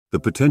The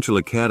Potential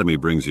Academy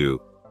brings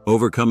you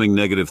Overcoming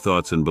Negative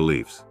Thoughts and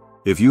Beliefs.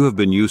 If you have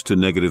been used to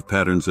negative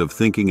patterns of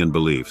thinking and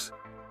beliefs,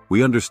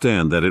 we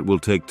understand that it will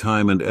take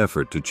time and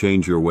effort to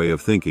change your way of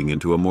thinking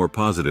into a more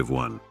positive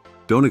one.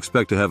 Don't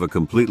expect to have a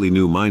completely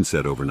new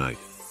mindset overnight.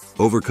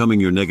 Overcoming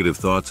your negative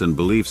thoughts and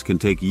beliefs can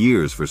take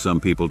years for some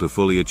people to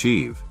fully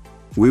achieve.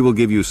 We will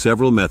give you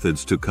several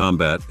methods to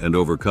combat and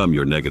overcome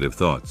your negative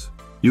thoughts.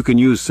 You can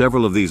use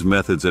several of these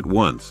methods at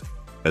once,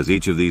 as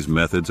each of these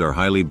methods are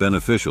highly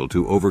beneficial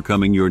to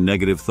overcoming your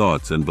negative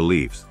thoughts and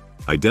beliefs.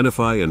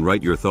 Identify and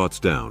write your thoughts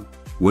down.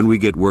 When we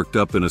get worked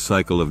up in a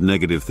cycle of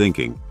negative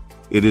thinking,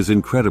 it is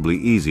incredibly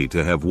easy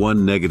to have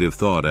one negative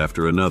thought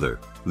after another.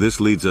 This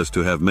leads us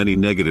to have many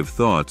negative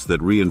thoughts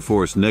that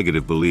reinforce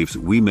negative beliefs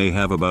we may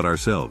have about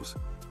ourselves.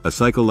 A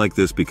cycle like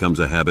this becomes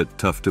a habit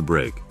tough to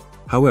break.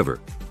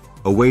 However,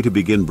 a way to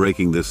begin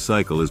breaking this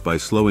cycle is by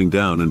slowing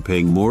down and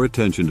paying more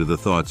attention to the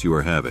thoughts you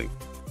are having.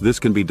 This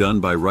can be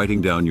done by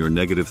writing down your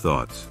negative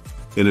thoughts.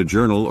 In a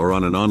journal or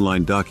on an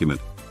online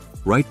document,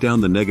 write down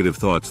the negative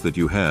thoughts that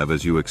you have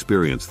as you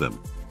experience them.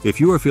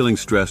 If you are feeling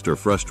stressed or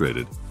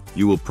frustrated,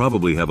 you will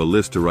probably have a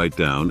list to write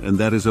down, and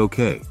that is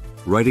okay.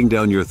 Writing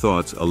down your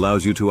thoughts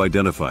allows you to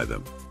identify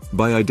them.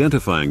 By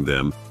identifying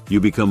them, you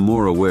become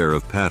more aware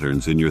of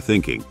patterns in your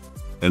thinking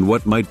and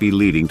what might be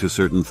leading to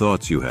certain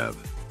thoughts you have.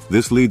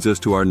 This leads us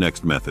to our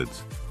next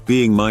methods.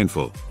 Being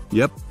mindful.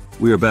 Yep,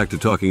 we are back to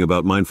talking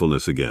about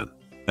mindfulness again.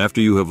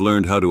 After you have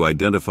learned how to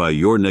identify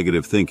your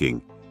negative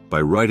thinking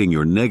by writing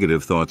your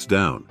negative thoughts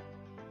down,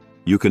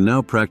 you can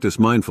now practice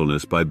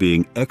mindfulness by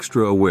being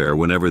extra aware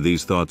whenever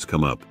these thoughts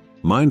come up.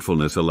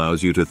 Mindfulness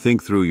allows you to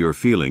think through your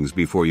feelings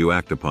before you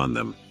act upon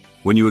them.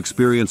 When you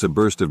experience a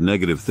burst of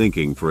negative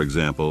thinking, for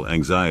example,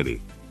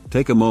 anxiety,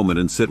 take a moment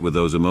and sit with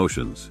those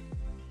emotions.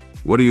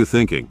 What are you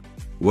thinking?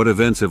 What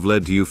events have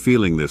led to you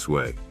feeling this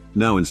way?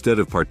 Now, instead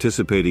of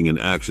participating in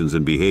actions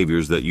and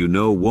behaviors that you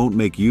know won't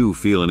make you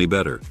feel any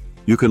better,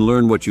 you can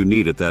learn what you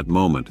need at that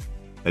moment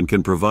and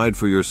can provide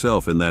for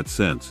yourself in that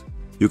sense.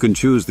 You can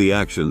choose the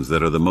actions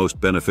that are the most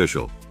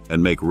beneficial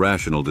and make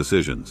rational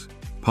decisions.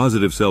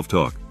 Positive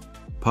self-talk.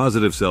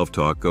 Positive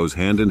self-talk goes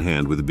hand in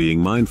hand with being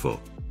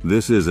mindful.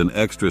 This is an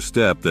extra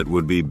step that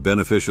would be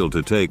beneficial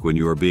to take when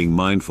you are being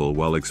mindful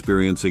while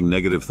experiencing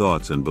negative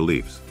thoughts and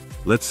beliefs.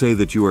 Let's say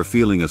that you are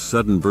feeling a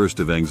sudden burst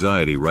of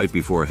anxiety right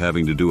before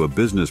having to do a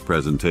business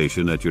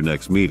presentation at your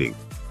next meeting.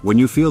 When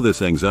you feel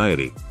this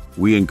anxiety,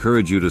 we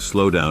encourage you to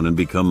slow down and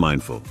become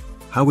mindful.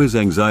 How is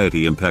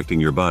anxiety impacting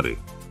your body?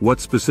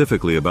 What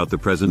specifically about the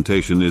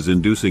presentation is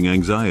inducing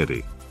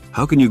anxiety?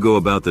 How can you go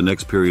about the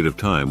next period of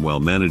time while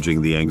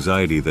managing the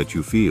anxiety that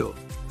you feel?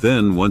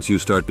 Then, once you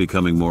start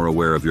becoming more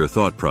aware of your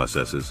thought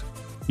processes,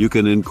 you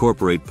can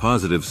incorporate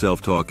positive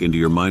self-talk into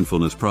your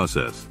mindfulness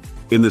process.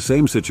 In the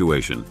same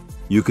situation,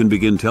 you can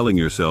begin telling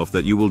yourself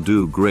that you will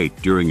do great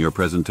during your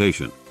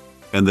presentation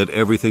and that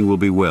everything will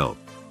be well.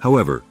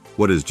 However,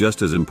 what is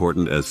just as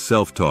important as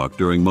self-talk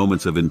during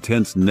moments of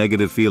intense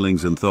negative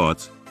feelings and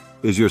thoughts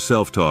is your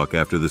self-talk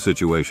after the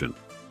situation.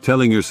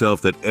 Telling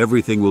yourself that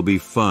everything will be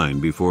fine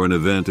before an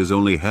event is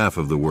only half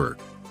of the work.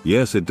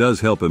 Yes, it does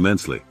help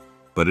immensely,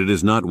 but it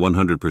is not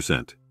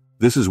 100%.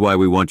 This is why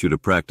we want you to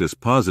practice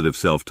positive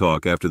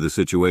self-talk after the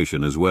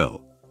situation as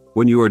well.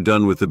 When you are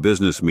done with the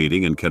business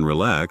meeting and can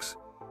relax,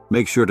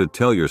 make sure to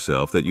tell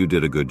yourself that you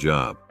did a good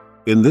job.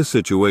 In this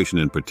situation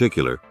in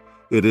particular,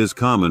 it is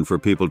common for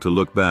people to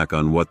look back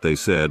on what they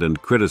said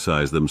and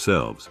criticize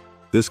themselves.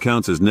 This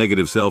counts as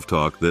negative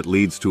self-talk that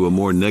leads to a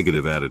more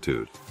negative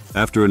attitude.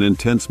 After an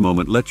intense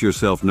moment, let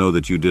yourself know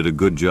that you did a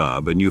good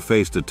job and you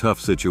faced a tough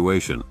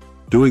situation.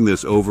 Doing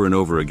this over and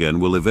over again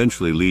will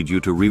eventually lead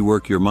you to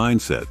rework your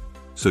mindset,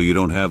 so you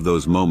don't have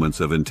those moments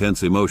of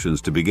intense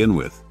emotions to begin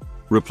with.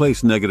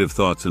 Replace negative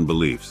thoughts and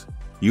beliefs.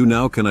 You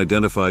now can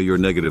identify your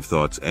negative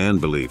thoughts and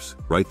beliefs.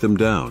 Write them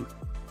down.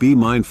 Be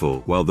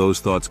mindful while those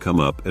thoughts come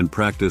up and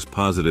practice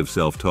positive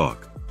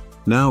self-talk.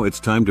 Now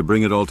it's time to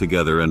bring it all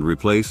together and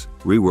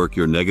rework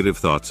your negative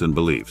thoughts and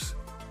beliefs.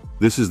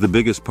 This is the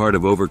biggest part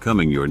of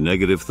overcoming your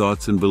negative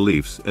thoughts and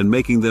beliefs and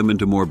making them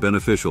into more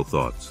beneficial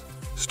thoughts.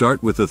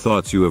 Start with the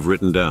thoughts you have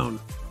written down.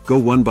 Go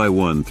one by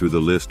one through the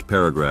list,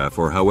 paragraph,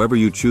 or however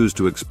you choose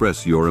to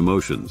express your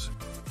emotions.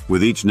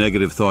 With each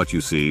negative thought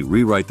you see,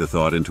 rewrite the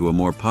thought into a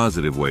more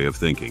positive way of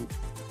thinking.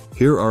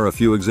 Here are a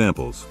few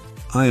examples.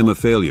 I am a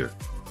failure.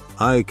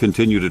 I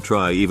continue to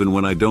try even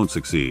when I don't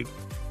succeed.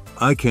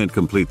 I can't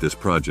complete this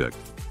project.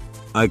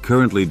 I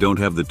currently don't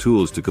have the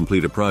tools to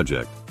complete a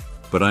project,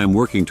 but I am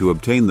working to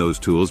obtain those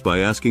tools by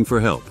asking for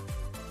help.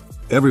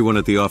 Everyone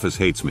at the office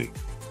hates me.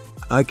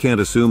 I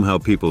can't assume how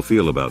people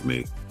feel about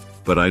me,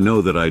 but I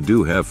know that I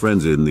do have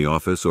friends in the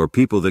office or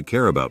people that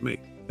care about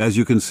me. As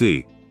you can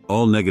see,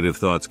 all negative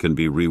thoughts can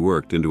be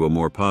reworked into a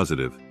more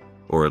positive,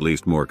 or at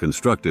least more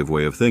constructive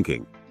way of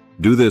thinking.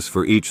 Do this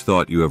for each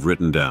thought you have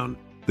written down.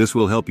 This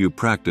will help you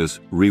practice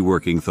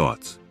reworking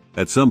thoughts.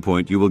 At some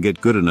point, you will get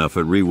good enough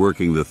at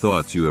reworking the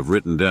thoughts you have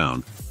written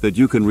down that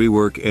you can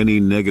rework any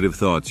negative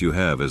thoughts you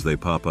have as they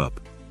pop up.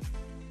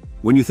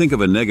 When you think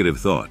of a negative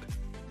thought,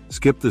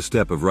 skip the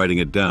step of writing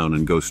it down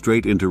and go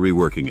straight into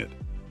reworking it.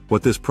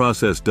 What this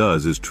process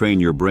does is train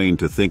your brain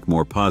to think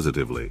more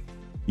positively.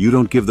 You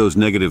don't give those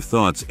negative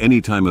thoughts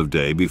any time of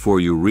day before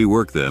you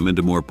rework them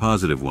into more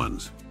positive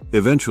ones.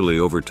 Eventually,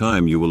 over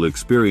time, you will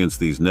experience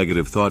these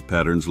negative thought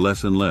patterns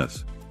less and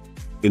less.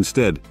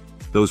 Instead,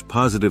 those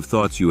positive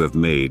thoughts you have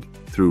made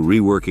through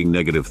reworking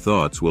negative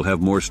thoughts will have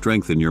more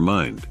strength in your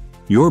mind.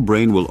 Your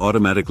brain will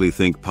automatically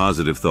think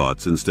positive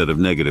thoughts instead of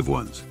negative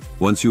ones.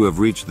 Once you have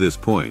reached this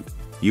point,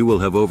 you will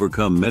have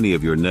overcome many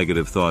of your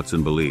negative thoughts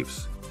and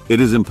beliefs. It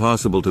is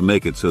impossible to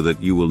make it so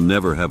that you will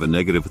never have a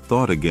negative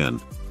thought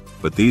again,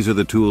 but these are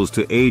the tools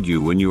to aid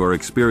you when you are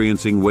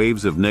experiencing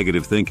waves of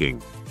negative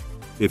thinking.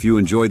 If you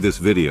enjoyed this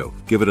video,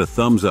 give it a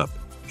thumbs up,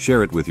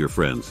 share it with your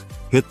friends,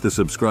 hit the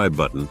subscribe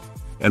button,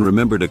 and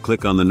remember to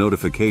click on the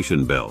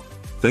notification bell.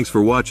 Thanks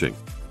for watching.